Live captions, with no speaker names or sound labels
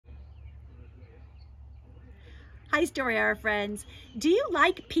Hi, Story Hour friends. Do you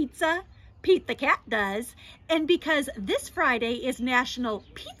like pizza? Pete the cat does. And because this Friday is National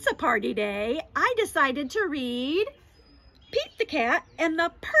Pizza Party Day, I decided to read Pete the Cat and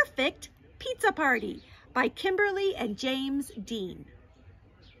the Perfect Pizza Party by Kimberly and James Dean.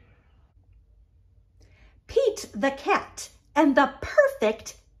 Pete the Cat and the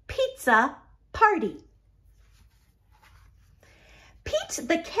Perfect Pizza Party. Pete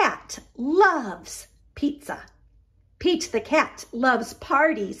the cat loves pizza. Pete the cat loves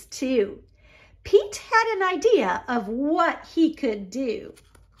parties too. Pete had an idea of what he could do.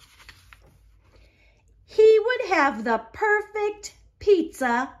 He would have the perfect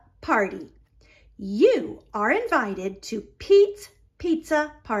pizza party. You are invited to Pete's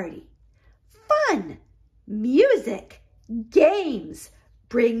Pizza Party. Fun, music, games.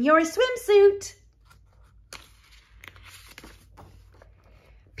 Bring your swimsuit.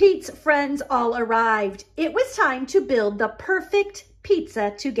 Pete's friends all arrived. It was time to build the perfect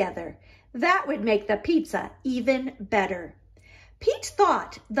pizza together. That would make the pizza even better. Pete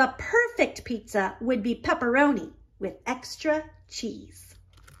thought the perfect pizza would be pepperoni with extra cheese.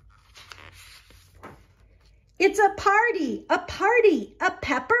 It's a party, a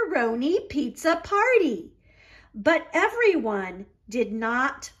pepperoni pizza party. But everyone did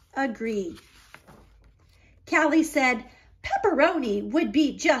not agree. Callie said, pepperoni would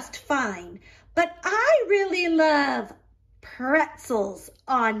be just fine, but I really love pretzels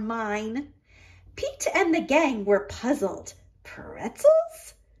on mine. Pete and the gang were puzzled.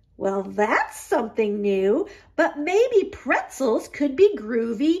 Pretzels? Well, that's something new, but maybe pretzels could be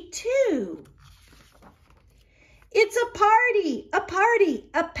groovy too. It's a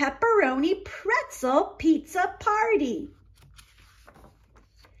pepperoni pretzel pizza party.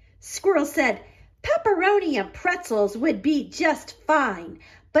 Squirrel said, pepperoni and pretzels would be just fine,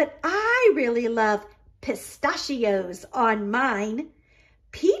 but I really love pistachios on mine.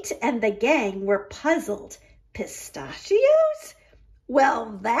 Pete and the gang were puzzled. Pistachios?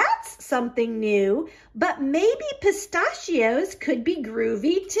 Well, that's something new, but maybe pistachios could be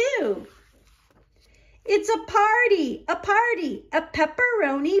groovy too. It's a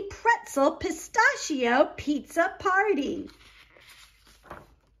pepperoni pretzel pistachio pizza party.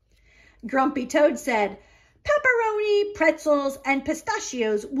 Grumpy Toad said, pepperoni, pretzels, and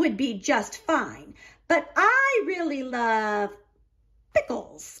pistachios would be just fine, but I really love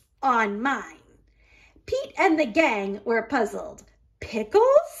pickles on mine. Pete and the gang were puzzled.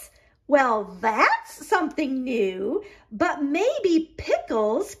 Pickles? Well, that's something new, but maybe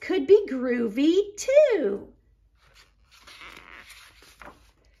pickles could be groovy too.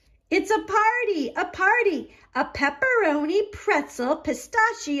 It's a pepperoni, pretzel,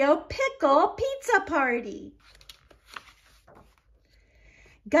 pistachio, pickle pizza party.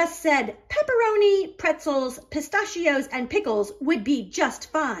 Gus said, pepperoni, pretzels, pistachios, and pickles would be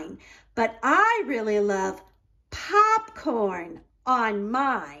just fine, but I really love popcorn on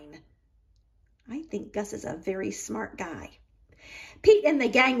mine. I think Gus is a very smart guy. Pete and the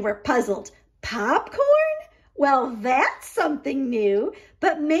gang were puzzled. Popcorn? Well, that's something new,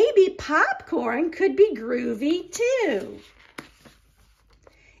 but maybe popcorn could be groovy too.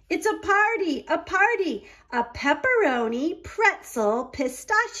 It's a pepperoni, pretzel,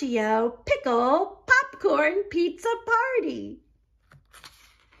 pistachio, pickle, popcorn pizza party.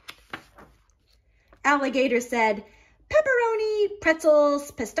 Alligator said, pepperoni,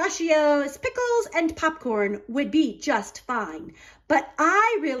 pretzels, pistachios, pickles, and popcorn would be just fine, but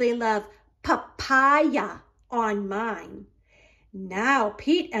I really love papaya on mine. Now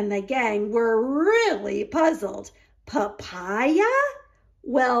Pete and the gang were really puzzled. Papaya?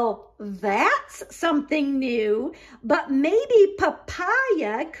 Well, that's something new, but maybe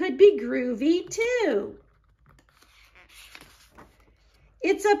papaya could be groovy too.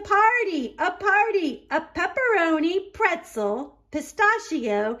 It's a pepperoni, pretzel,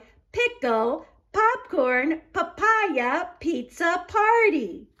 pistachio, pickle, popcorn, papaya pizza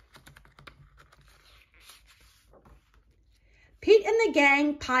party. Pete and the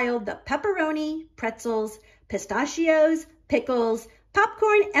gang piled the pepperoni, pretzels, pistachios, pickles,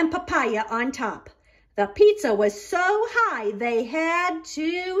 popcorn, and papaya on top. The pizza was so high they had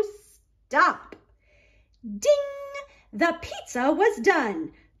to stop. Ding! The pizza was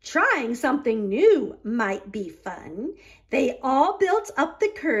done. Trying something new might be fun. They all built up the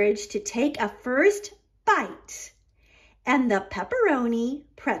courage to take a first bite. And the pepperoni,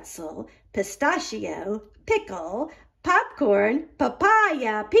 pretzel, pistachio, pickle, popcorn,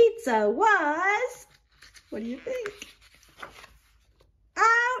 papaya pizza was, what do you think?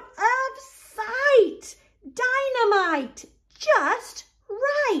 Out of sight! Dynamite! Just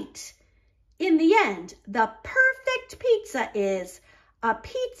right! In the end, the perfect perfect pizza is a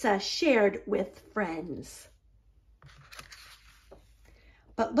pizza shared with friends.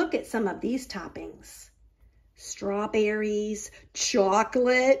 But look at some of these toppings. Strawberries,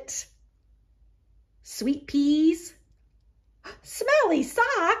 chocolate, sweet peas, smelly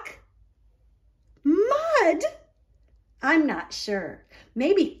sock, mud. I'm not sure.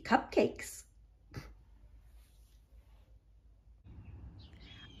 Maybe cupcakes.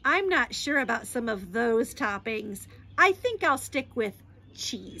 I'm not sure about some of those toppings. I think I'll stick with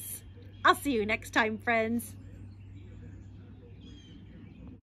cheese. I'll see you next time, friends.